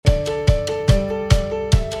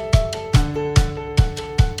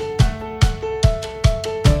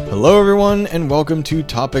Hello, everyone, and welcome to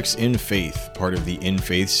Topics in Faith, part of the In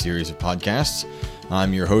Faith series of podcasts.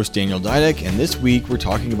 I'm your host, Daniel Didek, and this week we're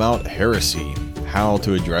talking about heresy, how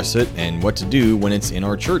to address it, and what to do when it's in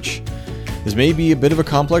our church. This may be a bit of a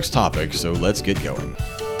complex topic, so let's get going.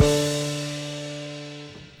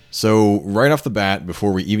 So, right off the bat,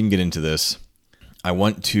 before we even get into this, I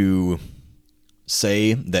want to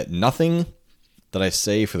say that nothing that I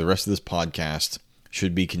say for the rest of this podcast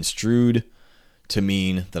should be construed to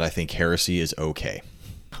mean that I think heresy is okay.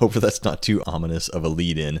 Hopefully that's not too ominous of a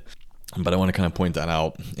lead-in, but I want to kind of point that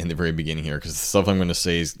out in the very beginning here, because the stuff I'm going to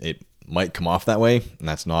say it might come off that way, and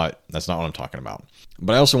that's not what I'm talking about.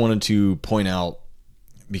 But I also wanted to point out,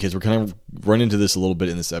 because we're kind of run into this a little bit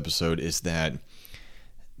in this episode, is that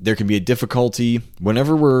there can be a difficulty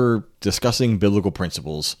whenever we're discussing biblical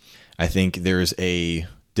principles. I think there's a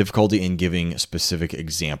difficulty in giving specific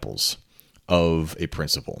examples of a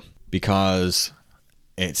principle, because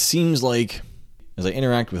it seems like as I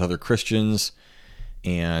interact with other Christians,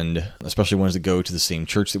 and especially ones that go to the same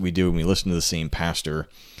church that we do and we listen to the same pastor,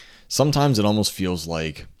 sometimes it almost feels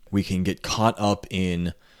like we can get caught up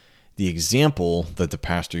in the example that the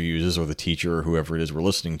pastor uses or the teacher or whoever it is we're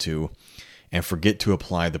listening to and forget to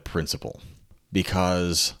apply the principle.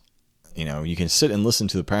 Because, you can sit and listen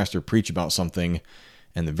to the pastor preach about something,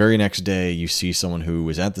 and the very next day you see someone who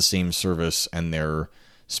is at the same service and they're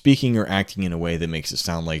speaking or acting in a way that makes it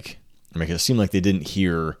seem like they didn't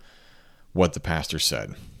hear what the pastor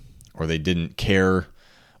said, or they didn't care,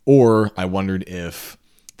 or I wondered if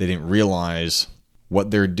they didn't realize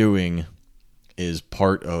what they're doing is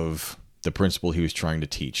part of the principle he was trying to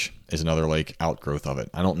teach, is another outgrowth of it.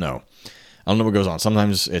 I don't know what goes on.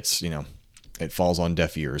 Sometimes it's, it falls on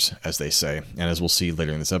deaf ears, as they say, and as we'll see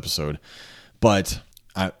later in this episode. But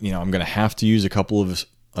I'm going to have to use a couple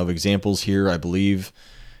of examples here. I believe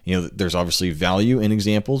there's obviously value in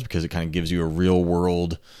examples because it kind of gives you a real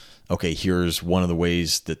world, okay, here's one of the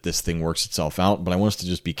ways that this thing works itself out. But I want us to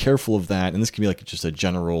just be careful of that. And this can be just a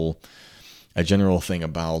general thing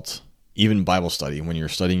about even Bible study. When you're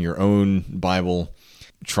studying your own Bible,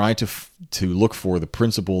 try to look for the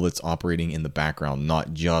principle that's operating in the background,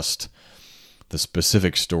 not just the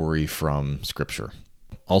specific story from Scripture.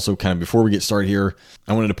 Also, kind of before we get started here,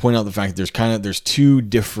 I wanted to point out the fact that there's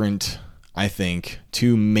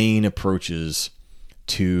two main approaches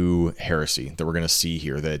to heresy that we're going to see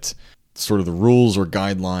here, that sort of the rules or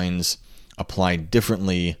guidelines apply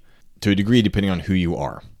differently to a degree depending on who you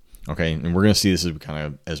are. Okay, and we're going to see this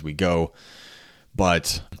as we go,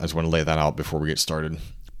 but I just want to lay that out before we get started.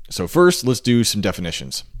 So first, let's do some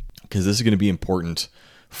definitions, because this is going to be important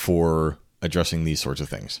for addressing these sorts of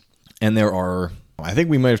things. And there are, I think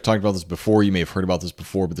we might have talked about this before, you may have heard about this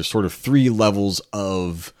before, but there's sort of three levels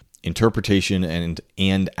of interpretation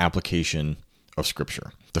and application of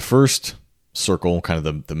Scripture. The first circle, kind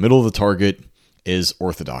of the middle of the target, is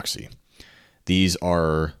orthodoxy. These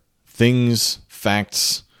are things,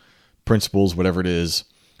 facts, principles, whatever it is,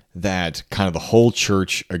 that kind of the whole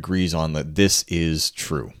church agrees on, that this is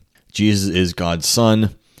true. Jesus is God's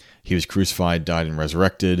Son. He was crucified, died, and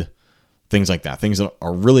resurrected. Things like that. Things that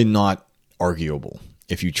are really not arguable.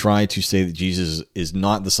 If you try to say that Jesus is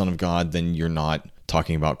not the Son of God, then you're not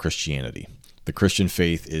talking about Christianity. The Christian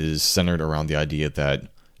faith is centered around the idea that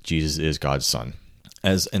Jesus is God's Son.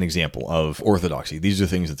 As an example of orthodoxy, these are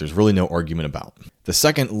things that there's really no argument about. The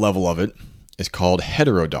second level of it is called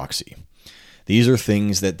heterodoxy. These are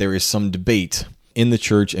things that there is some debate in the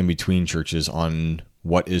church and between churches on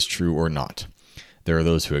what is true or not. There are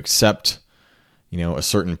those who accept, a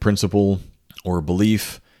certain principle or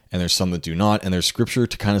belief, and there's some that do not, and there's Scripture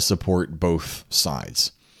to kind of support both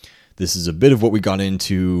sides. This is a bit of what we got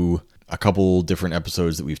into a couple different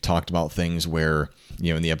episodes that we've talked about, things where,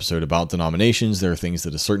 in the episode about denominations, there are things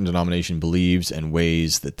that a certain denomination believes and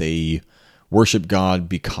ways that they worship God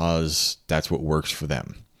because that's what works for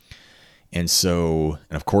them. And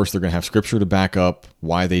of course, they're going to have Scripture to back up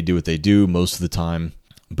why they do what they do most of the time,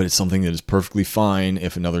 but it's something that is perfectly fine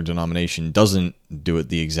if another denomination doesn't do it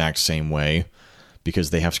the exact same way, because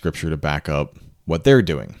they have Scripture to back up what they're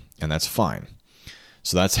doing, and that's fine.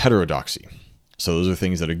 So that's heterodoxy. So those are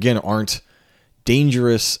things that, again, aren't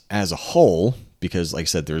dangerous as a whole, because, like I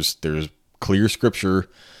said, there's clear Scripture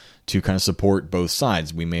to kind of support both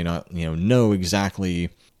sides. We may not, know exactly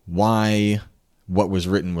why what was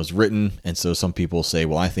written, and so some people say,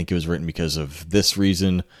 well, I think it was written because of this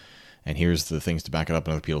reason, and here's the things to back it up,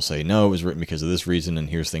 and other people say, no, it was written because of this reason, and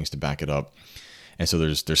here's things to back it up. And so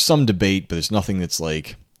there's some debate, but there's nothing that's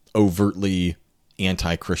overtly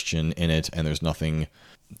anti-Christian in it, and there's nothing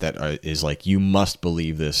that is you must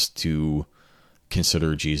believe this to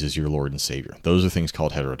consider Jesus your Lord and Savior. Those are things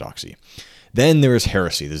called heterodoxy. Then there is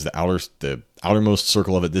heresy. This is the outermost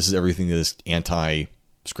circle of it. This is everything that is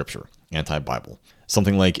anti-scripture, anti-Bible.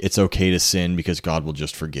 Something like it's okay to sin because God will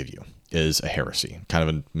just forgive you is a heresy. Kind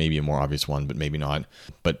of maybe a more obvious one, but maybe not.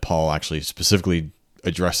 But Paul actually specifically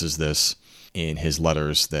addresses this in his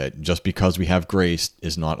letters, that just because we have grace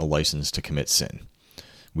is not a license to commit sin.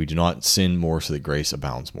 We do not sin more so that grace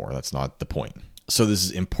abounds more. That's not the point. So this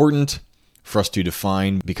is important for us to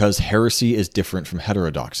define because heresy is different from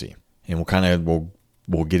heterodoxy. And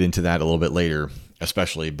we'll get into that a little bit later,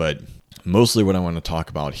 especially, but mostly what I want to talk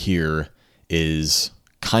about here is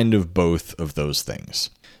kind of both of those things.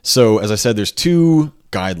 So as I said, there's two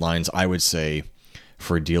guidelines I would say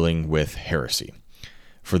for dealing with heresy.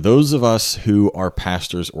 For those of us who are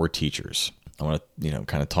pastors or teachers, I want to,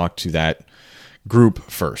 kind of talk to that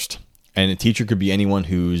group first. And a teacher could be anyone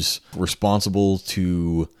who's responsible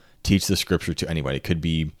to teach the scripture to anybody. It could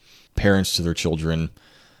be parents to their children.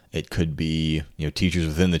 It could be, teachers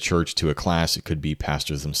within the church to a class. It could be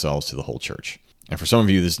pastors themselves to the whole church. And for some of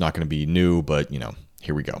you, this is not going to be new, but,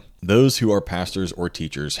 here we go. Those who are pastors or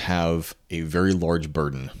teachers have a very large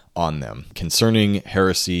burden on them concerning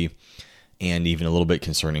heresy and even a little bit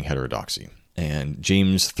concerning heterodoxy. And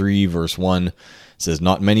James 3 verse 1 says,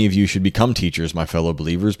 "Not many of you should become teachers, my fellow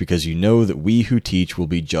believers, because you know that we who teach will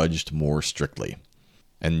be judged more strictly."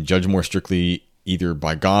 And judged more strictly either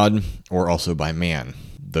by God or also by man.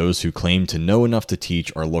 Those who claim to know enough to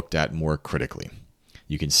teach are looked at more critically.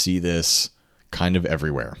 You can see this kind of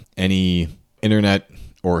everywhere. Any internet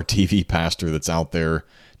or TV pastor that's out there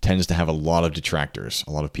tends to have a lot of detractors,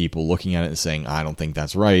 a lot of people looking at it and saying, "I don't think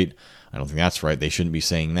that's right. I don't think that's right. They shouldn't be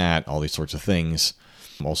saying that," all these sorts of things,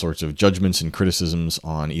 all sorts of judgments and criticisms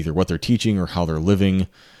on either what they're teaching or how they're living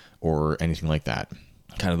or anything like that.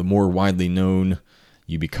 Kind of the more widely known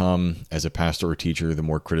you become as a pastor or teacher, the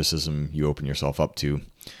more criticism you open yourself up to,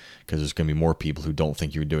 because there's going to be more people who don't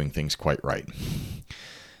think you're doing things quite right.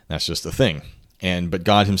 That's just the thing. But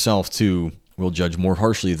God himself, too, will judge more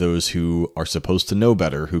harshly those who are supposed to know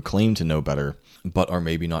better, who claim to know better, but are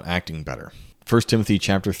maybe not acting better. 1 Timothy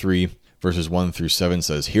chapter 3, verses 1 through 7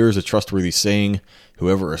 says, "Here is a trustworthy saying,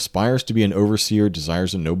 whoever aspires to be an overseer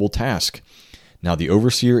desires a noble task. Now the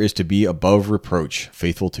overseer is to be above reproach,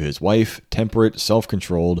 faithful to his wife, temperate,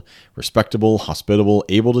 self-controlled, respectable, hospitable,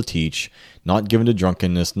 able to teach, not given to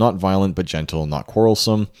drunkenness, not violent but gentle, not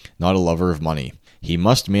quarrelsome, not a lover of money. He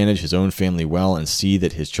must manage his own family well and see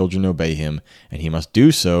that his children obey him, and he must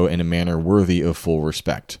do so in a manner worthy of full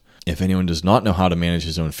respect. If anyone does not know how to manage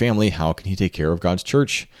his own family, how can he take care of God's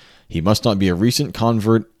church? He must not be a recent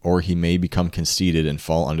convert, or he may become conceited and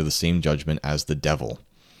fall under the same judgment as the devil.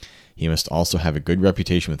 He must also have a good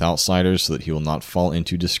reputation with outsiders so that he will not fall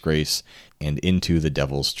into disgrace and into the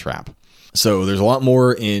devil's trap." So there's a lot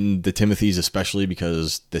more in the Timothys, especially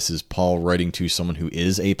because this is Paul writing to someone who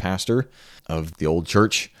is a pastor of the old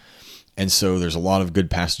church. And so there's a lot of good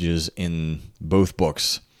passages in both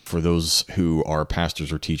books for those who are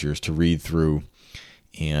pastors or teachers to read through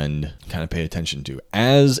and kind of pay attention to.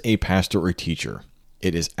 As a pastor or teacher,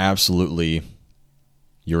 it is absolutely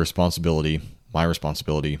your responsibility, my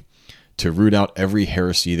responsibility, to root out every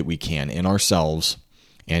heresy that we can in ourselves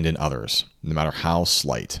and in others, no matter how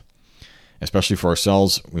slight. Especially for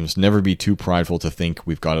ourselves, we must never be too prideful to think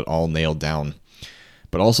we've got it all nailed down.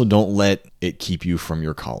 But also don't let it keep you from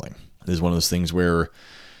your calling. This is one of those things where,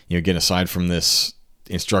 again, aside from this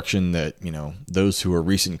instruction that, those who are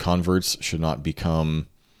recent converts should not become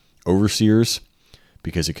overseers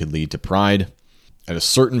because it could lead to pride. At a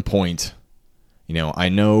certain point, I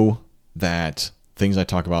know that things I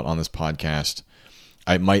talk about on this podcast,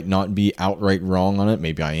 I might not be outright wrong on it.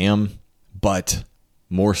 Maybe I am, but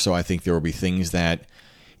more so, I think there will be things that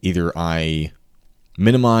either I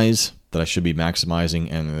minimize that I should be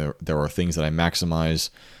maximizing, and there are things that I maximize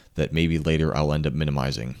that maybe later I'll end up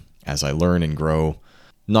minimizing as I learn and grow,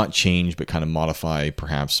 not change, but kind of modify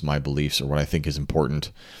perhaps my beliefs or what I think is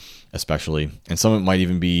important, especially. And some of it might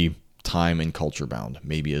even be time and culture bound.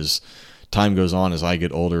 Maybe as time goes on, as I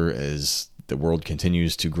get older, as the world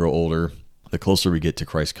continues to grow older, the closer we get to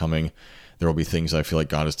Christ's coming, there will be things I feel like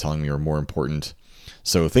God is telling me are more important.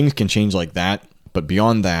 So things can change like that. But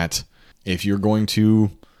beyond that, if you're going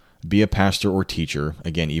to be a pastor or teacher,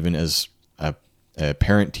 again, even as a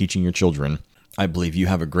parent teaching your children, I believe you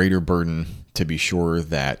have a greater burden to be sure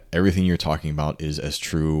that everything you're talking about is as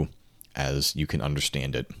true as you can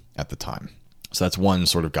understand it at the time. So that's one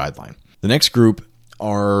sort of guideline. The next group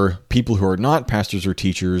are people who are not pastors or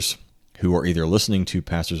teachers, who are either listening to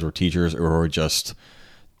pastors or teachers or are just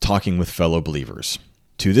talking with fellow believers.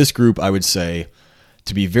 To this group, I would say,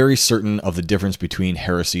 to be very certain of the difference between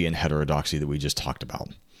heresy and heterodoxy that we just talked about.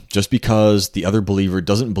 Just because the other believer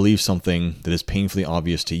doesn't believe something that is painfully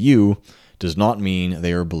obvious to you does not mean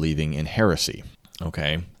they are believing in heresy.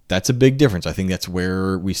 Okay? That's a big difference. I think that's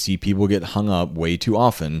where we see people get hung up way too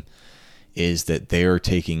often, is that they are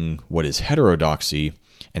taking what is heterodoxy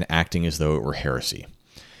and acting as though it were heresy.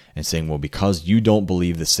 And saying, well, because you don't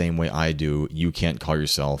believe the same way I do, you can't call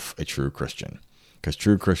yourself a true Christian. Because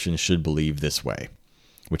true Christians should believe this way,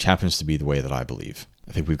 which happens to be the way that I believe.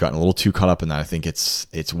 I think we've gotten a little too caught up in that. I think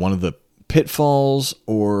it's one of the pitfalls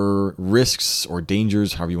or risks or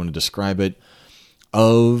dangers, however you want to describe it,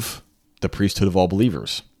 of the priesthood of all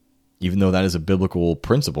believers. Even though that is a biblical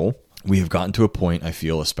principle, we have gotten to a point, I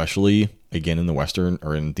feel, especially, again, in the Western,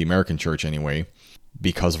 or in the American church anyway,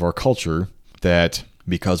 because of our culture, that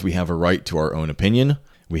because we have a right to our own opinion,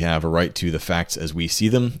 we have a right to the facts as we see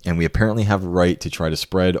them, and we apparently have a right to try to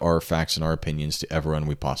spread our facts and our opinions to everyone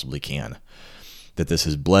we possibly can. That this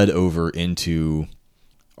has bled over into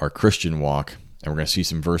our Christian walk, and we're going to see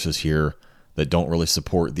some verses here that don't really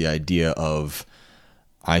support the idea of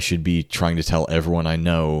I should be trying to tell everyone I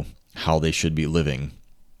know how they should be living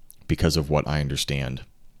because of what I understand,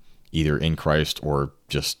 either in Christ or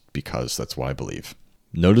just because that's what I believe.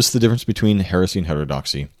 Notice the difference between heresy and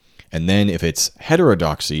heterodoxy. And then if it's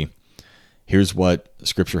heterodoxy, here's what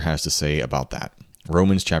Scripture has to say about that.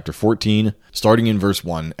 Romans chapter 14, starting in verse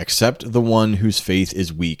 1, "Accept the one whose faith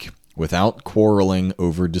is weak, without quarreling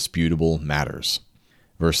over disputable matters."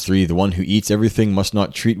 Verse 3, "The one who eats everything must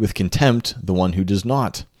not treat with contempt the one who does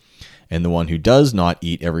not. And the one who does not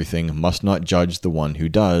eat everything must not judge the one who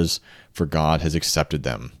does, for God has accepted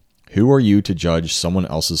them. Who are you to judge someone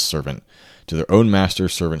else's servant? To their own master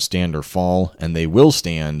servants stand or fall, and they will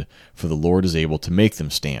stand, for the Lord is able to make them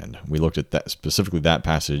stand." We looked at that, specifically that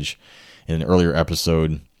passage, in an earlier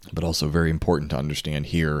episode, but also very important to understand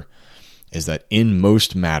here, is that in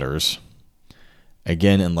most matters,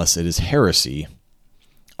 again, unless it is heresy,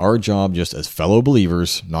 our job just as fellow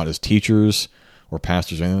believers, not as teachers or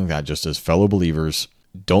pastors or anything like that, just as fellow believers,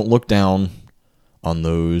 don't look down on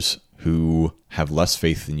those who have less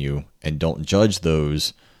faith than you, and don't judge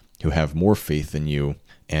those who have more faith than you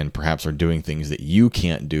and perhaps are doing things that you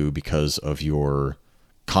can't do because of your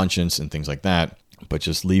conscience and things like that, but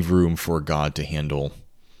just leave room for God to handle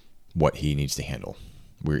what he needs to handle.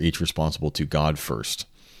 We're each responsible to God first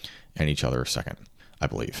and each other second, I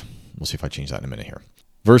believe. We'll see if I change that in a minute here.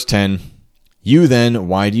 Verse 10, "You then,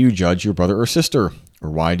 why do you judge your brother or sister?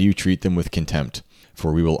 Or why do you treat them with contempt?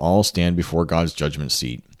 For we will all stand before God's judgment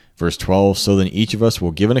seat." Verse 12, "So then each of us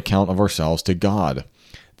will give an account of ourselves to God.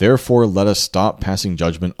 Therefore, let us stop passing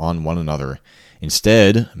judgment on one another.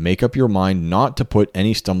 Instead, make up your mind not to put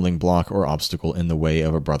any stumbling block or obstacle in the way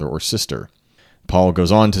of a brother or sister." Paul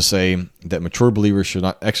goes on to say that mature believers should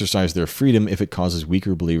not exercise their freedom if it causes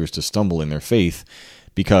weaker believers to stumble in their faith,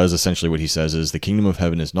 because essentially what he says is the kingdom of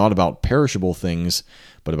heaven is not about perishable things,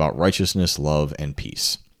 but about righteousness, love, and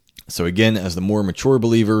peace. So again, as the more mature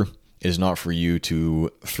believer, it is not for you to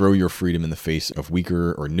throw your freedom in the face of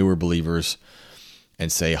weaker or newer believers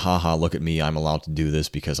and say, haha, look at me, I'm allowed to do this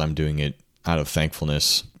because I'm doing it out of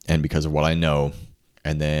thankfulness and because of what I know.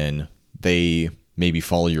 And then they maybe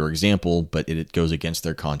follow your example, but it goes against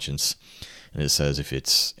their conscience. And it says if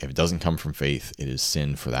it doesn't come from faith, it is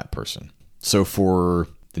sin for that person. So for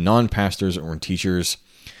the non-pastors or teachers,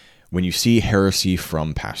 when you see heresy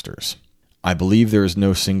from pastors, I believe there is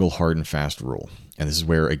no single hard and fast rule. And this is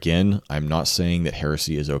where, again, I'm not saying that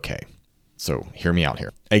heresy is okay. So hear me out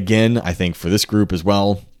here. Again, I think for this group as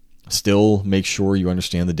well, still make sure you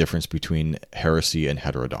understand the difference between heresy and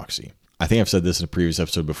heterodoxy. I think I've said this in a previous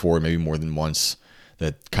episode before, maybe more than once,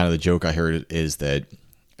 that kind of the joke I heard is that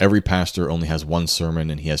every pastor only has one sermon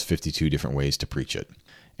and he has 52 different ways to preach it.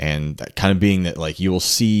 And that kind of being that, like, you will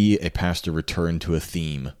see a pastor return to a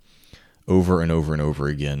theme over and over and over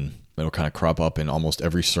again. It'll kind of crop up in almost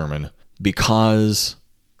every sermon, because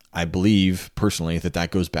I believe personally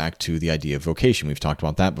that goes back to the idea of vocation. We've talked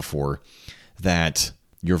about that before, that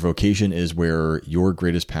your vocation is where your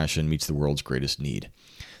greatest passion meets the world's greatest need.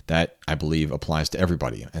 That, I believe, applies to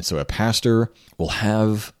everybody. And so a pastor will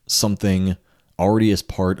have something already as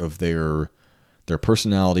part of their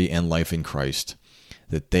personality and life in Christ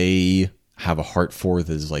that they have a heart for,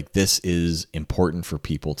 that is like, this is important for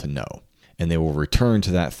people to know. And they will return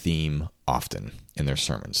to that theme often in their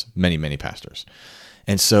sermons, many, many pastors.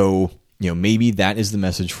 And so, maybe that is the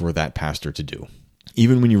message for that pastor to do.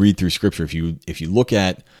 Even when you read through Scripture, if you look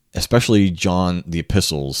at, especially John, the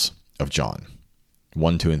epistles of John,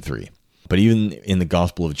 1, 2, and 3, but even in the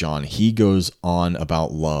Gospel of John, he goes on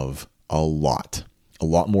about love a lot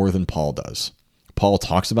more than Paul does. Paul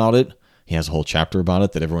talks about it. He has a whole chapter about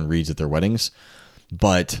it that everyone reads at their weddings.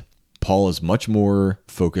 But Paul is much more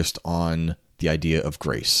focused on the idea of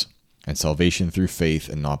grace and salvation through faith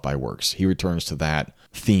and not by works. He returns to that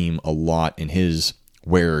theme a lot in his,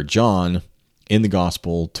 where John, in the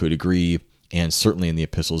gospel to a degree, and certainly in the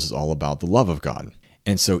epistles, is all about the love of God.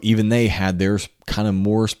 And so even they had their kind of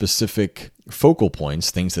more specific focal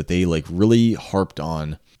points, things that they like really harped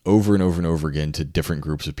on over and over and over again to different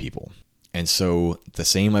groups of people. And so the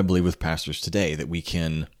same, I believe, with pastors today,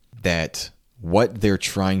 that what they're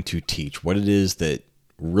trying to teach, what it is that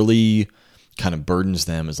really kind of burdens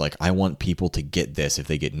them is like, I want people to get this. If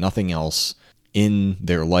they get nothing else in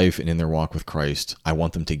their life and in their walk with Christ, I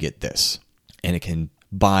want them to get this. And it can,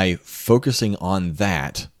 by focusing on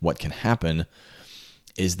that, what can happen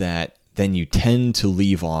is that then you tend to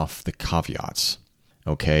leave off the caveats.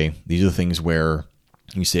 Okay, these are the things where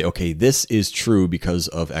you say, okay, this is true because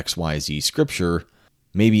of XYZ scripture.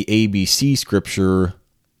 Maybe ABC scripture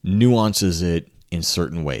nuances it in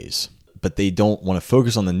certain ways, but they don't want to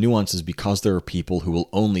focus on the nuances because there are people who will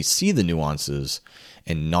only see the nuances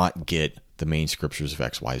and not get the main scriptures of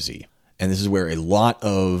XYZ. And this is where a lot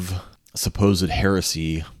of supposed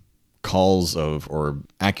heresy calls of, or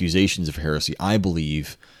accusations of heresy, I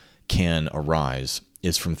believe, can arise,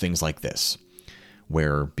 is from things like this,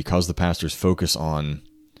 where because the pastors focus on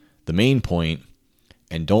the main point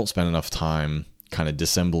and don't spend enough time kind of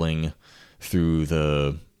dissembling through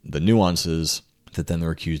the nuances, that then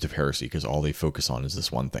they're accused of heresy because all they focus on is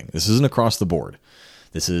this one thing. This isn't across the board.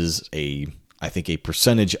 This is I think a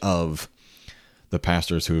percentage of the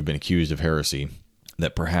pastors who have been accused of heresy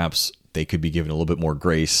that perhaps they could be given a little bit more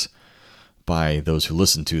grace by those who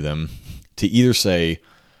listen to them to either say,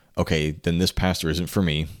 okay, then this pastor isn't for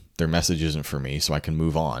me, their message isn't for me, so I can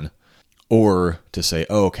move on, or to say,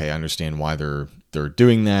 oh, okay, I understand why they're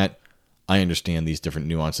doing that. I understand these different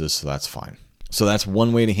nuances, so that's fine. So that's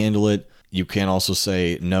one way to handle it. You can also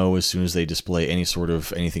say, no, as soon as they display any sort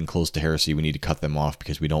of anything close to heresy, we need to cut them off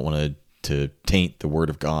because we don't want to taint the word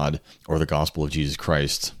of God or the gospel of Jesus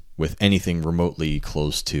Christ with anything remotely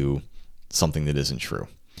close to something that isn't true.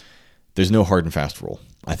 There's no hard and fast rule.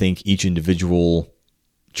 I think each individual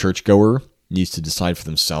churchgoer needs to decide for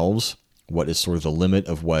themselves what is sort of the limit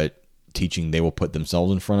of what teaching they will put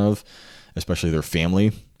themselves in front of, especially their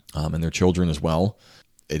family and their children as well.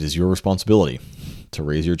 It is your responsibility to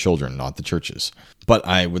raise your children, not the church's. But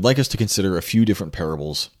I would like us to consider a few different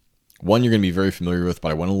parables. One you're going to be very familiar with,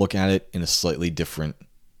 but I want to look at it in a slightly different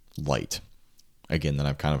light, again, than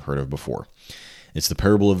I've kind of heard of before. It's the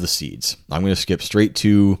parable of the seeds. I'm going to skip straight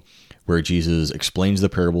to where Jesus explains the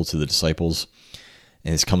parable to the disciples,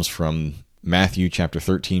 and this comes from Matthew chapter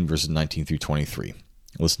 13, verses 19 through 23.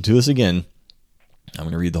 Listen to this again. I'm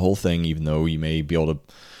going to read the whole thing, even though you may be able to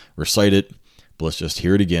recite it, but let's just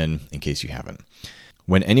hear it again in case you haven't.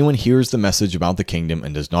 When anyone hears the message about the kingdom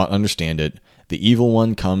and does not understand it, the evil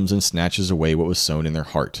one comes and snatches away what was sown in their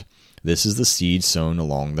heart. This is the seed sown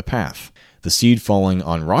along the path. The seed falling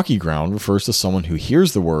on rocky ground refers to someone who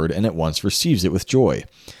hears the word and at once receives it with joy.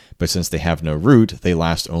 But since they have no root, they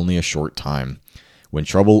last only a short time. When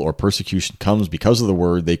trouble or persecution comes because of the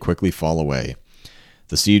word, they quickly fall away.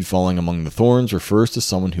 The seed falling among the thorns refers to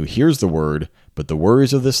someone who hears the word, but the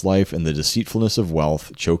worries of this life and the deceitfulness of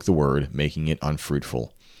wealth choke the word, making it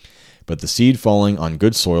unfruitful. But the seed falling on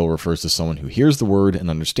good soil refers to someone who hears the word and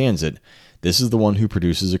understands it. This is the one who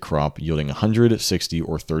produces a crop yielding 100, 60,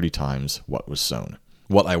 or 30 times what was sown.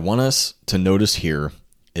 What I want us to notice here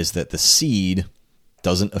is that the seed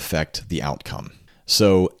doesn't affect the outcome.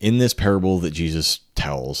 So in this parable that Jesus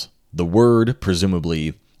tells, the word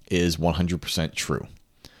presumably is 100% true.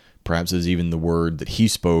 Perhaps it's even the word that he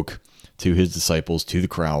spoke to his disciples, to the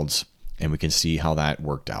crowds, and we can see how that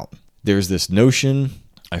worked out. There's this notion,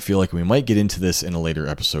 I feel like we might get into this in a later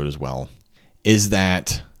episode as well, is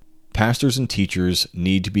that pastors and teachers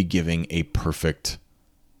need to be giving a perfect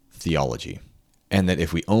theology. And that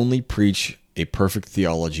if we only preach a perfect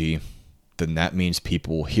theology, then that means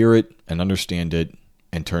people hear it and understand it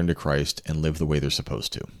and turn to Christ and live the way they're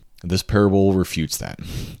supposed to. This parable refutes that.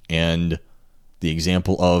 And the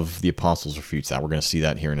example of the apostles refutes that. We're going to see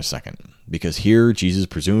that here in a second. Because here, Jesus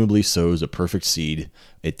presumably sows a perfect seed.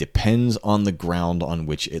 It depends on the ground on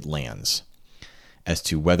which it lands as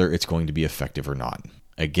to whether it's going to be effective or not.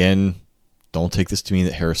 Again, don't take this to mean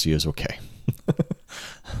that heresy is okay.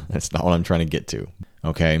 That's not what I'm trying to get to.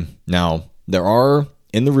 Okay, now, there are,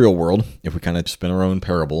 in the real world, if we kind of spin our own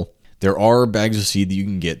parable, there are bags of seed that you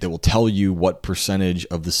can get that will tell you what percentage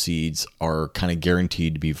of the seeds are kind of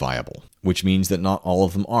guaranteed to be viable, which means that not all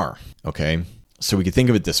of them are, okay? So we can think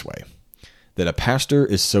of it this way. that a pastor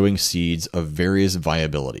is sowing seeds of various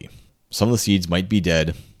viability. Some of the seeds might be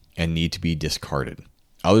dead and need to be discarded.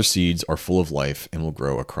 Other seeds are full of life and will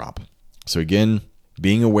grow a crop. So again,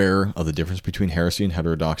 being aware of the difference between heresy and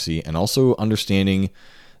heterodoxy, and also understanding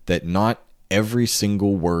that not every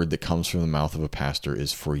single word that comes from the mouth of a pastor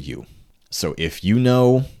is for you. So if you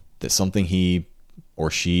know that something he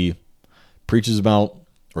or she preaches about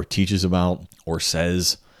or teaches about or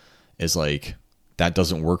says is like, that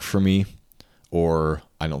doesn't work for me, or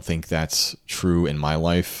I don't think that's true in my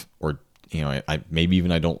life, or I maybe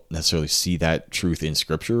even I don't necessarily see that truth in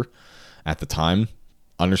Scripture at the time,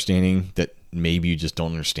 understanding that maybe you just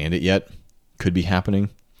don't understand it yet could be happening.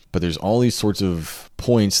 But there's all these sorts of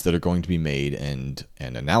points that are going to be made, and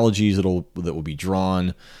analogies that will be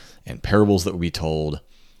drawn, and parables that will be told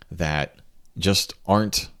that just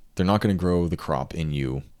they're not going to grow the crop in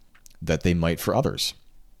you that they might for others.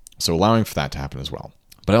 So allowing for that to happen as well.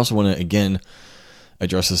 But I also want to, again,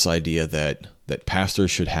 address this idea that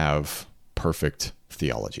pastors should have perfect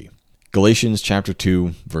theology. Galatians chapter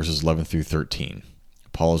 2, verses 11 through 13.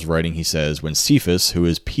 Paul is writing, he says, "When Cephas, who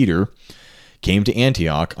is Peter, came to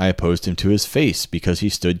Antioch, I opposed him to his face, because he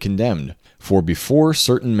stood condemned. For before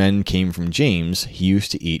certain men came from James, he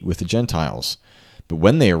used to eat with the Gentiles. But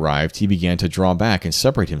when they arrived, he began to draw back and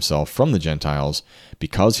separate himself from the Gentiles,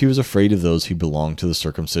 because he was afraid of those who belonged to the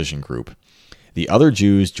circumcision group. The other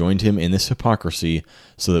Jews joined him in this hypocrisy,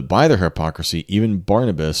 so that by their hypocrisy even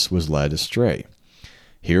Barnabas was led astray."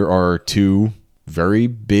 Here are two very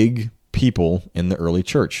big people in the early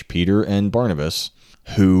church, Peter and Barnabas,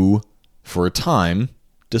 who, for a time,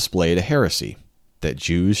 displayed a heresy that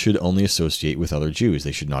Jews should only associate with other Jews.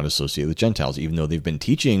 They should not associate with Gentiles, even though they've been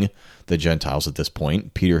teaching the Gentiles at this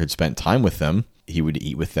point. Peter had spent time with them. He would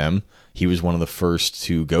eat with them. He was one of the first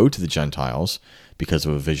to go to the Gentiles because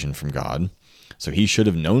of a vision from God. So he should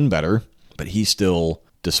have known better, but he still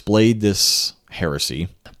displayed this heresy.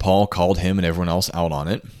 Paul called him and everyone else out on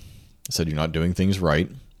it, said, "You're not doing things right."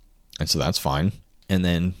 And so that's fine. And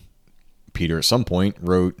then Peter at some point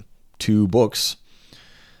wrote 2 books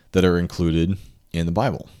that are included in the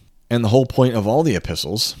Bible. And the whole point of all the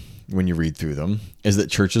epistles, when you read through them, is that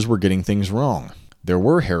churches were getting things wrong. There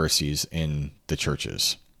were heresies in the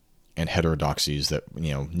churches and heterodoxies that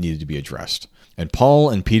needed to be addressed. And Paul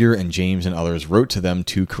and Peter and James and others wrote to them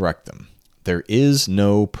to correct them. There is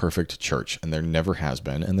no perfect church, and there never has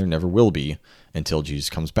been, and there never will be until Jesus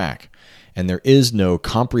comes back. And there is no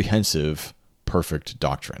comprehensive, perfect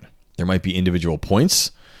doctrine. There might be individual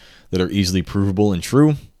points that are easily provable and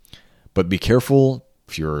true, but be careful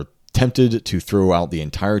if you're tempted to throw out the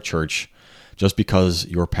entire church just because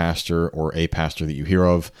your pastor or a pastor that you hear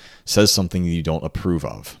of says something that you don't approve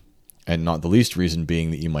of, and not the least reason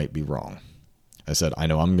being that you might be wrong. I said, I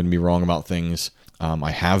know I'm going to be wrong about things.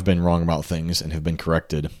 I have been wrong about things and have been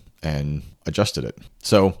corrected and adjusted it.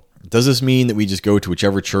 So does this mean that we just go to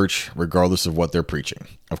whichever church regardless of what they're preaching?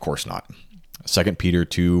 Of course not. 2 Peter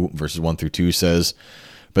 2 verses 1 through 2 says,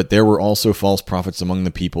 "But there were also false prophets among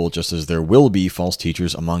the people, just as there will be false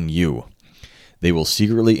teachers among you. They will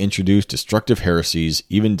secretly introduce destructive heresies,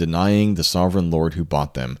 even denying the sovereign Lord who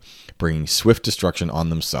bought them, bringing swift destruction on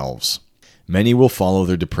themselves. Many will follow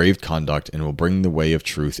their depraved conduct and will bring the way of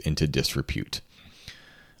truth into disrepute."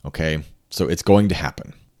 Okay, so it's going to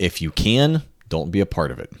happen. If you can, don't be a part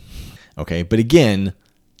of it. Okay, but again,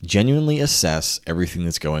 genuinely assess everything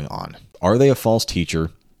that's going on. Are they a false teacher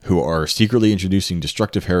who are secretly introducing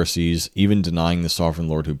destructive heresies, even denying the sovereign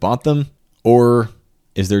Lord who bought them? Or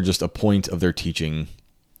is there just a point of their teaching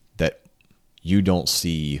that you don't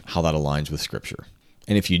see how that aligns with Scripture?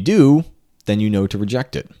 And if you do, then you know to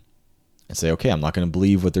reject it and say, okay, I'm not going to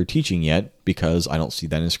believe what they're teaching yet because I don't see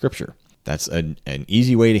that in Scripture. That's an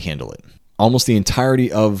easy way to handle it. Almost the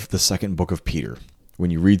entirety of the second book of Peter,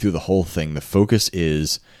 when you read through the whole thing, the focus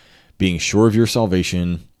is being sure of your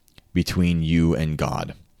salvation between you and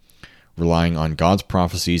God, relying on God's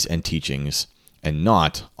prophecies and teachings and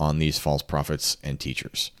not on these false prophets and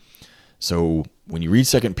teachers. So when you read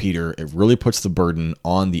 2 Peter, it really puts the burden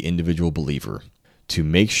on the individual believer to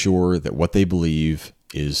make sure that what they believe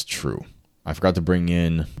is true. I forgot to bring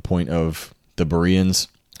in the point of the Bereans.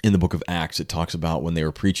 In the book of Acts, it talks about when they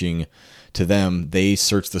were preaching to them, they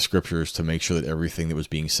searched the Scriptures to make sure that everything that was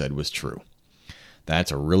being said was true. That's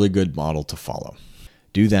a really good model to follow.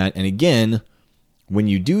 Do that. And again, when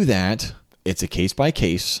you do that, it's a case by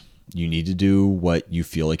case. You need to do what you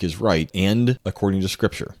feel like is right and according to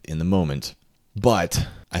Scripture in the moment. But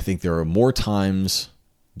I think there are more times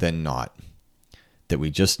than not that we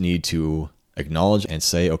just need to acknowledge and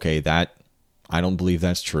say, okay, that I don't believe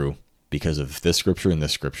that's true because of this Scripture and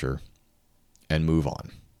this Scripture, and move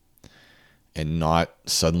on. and not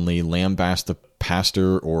suddenly lambaste the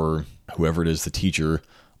pastor or whoever it is, the teacher,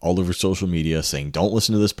 all over social media saying, don't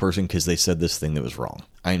listen to this person because they said this thing that was wrong.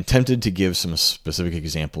 I am tempted to give some specific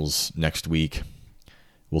examples next week.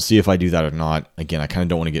 We'll see if I do that or not. Again, I kind of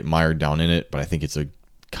don't want to get mired down in it, but I think it's a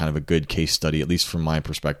kind of a good case study, at least from my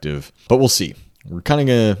perspective. But we'll see. We're kind of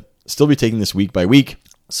going to still be taking this week by week.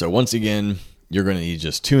 So once again, you're going to need to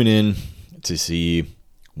just tune in to see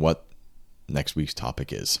what next week's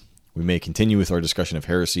topic is. We may continue with our discussion of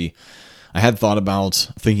heresy. I had thought about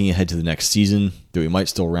thinking ahead to the next season, that we might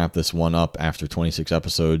still wrap this one up after 26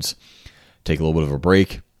 episodes, take a little bit of a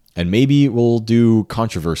break, and maybe we'll do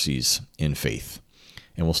controversies in faith.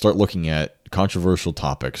 And we'll start looking at controversial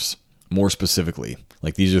topics more specifically.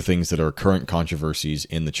 Like these are things that are current controversies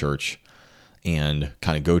in the church, and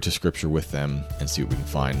kind of go to scripture with them and see what we can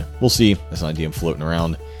find. We'll see. That's an idea I'm floating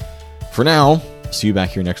around. For now, see you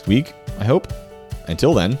back here next week, I hope.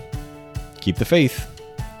 Until then, keep the faith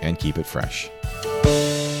and keep it fresh.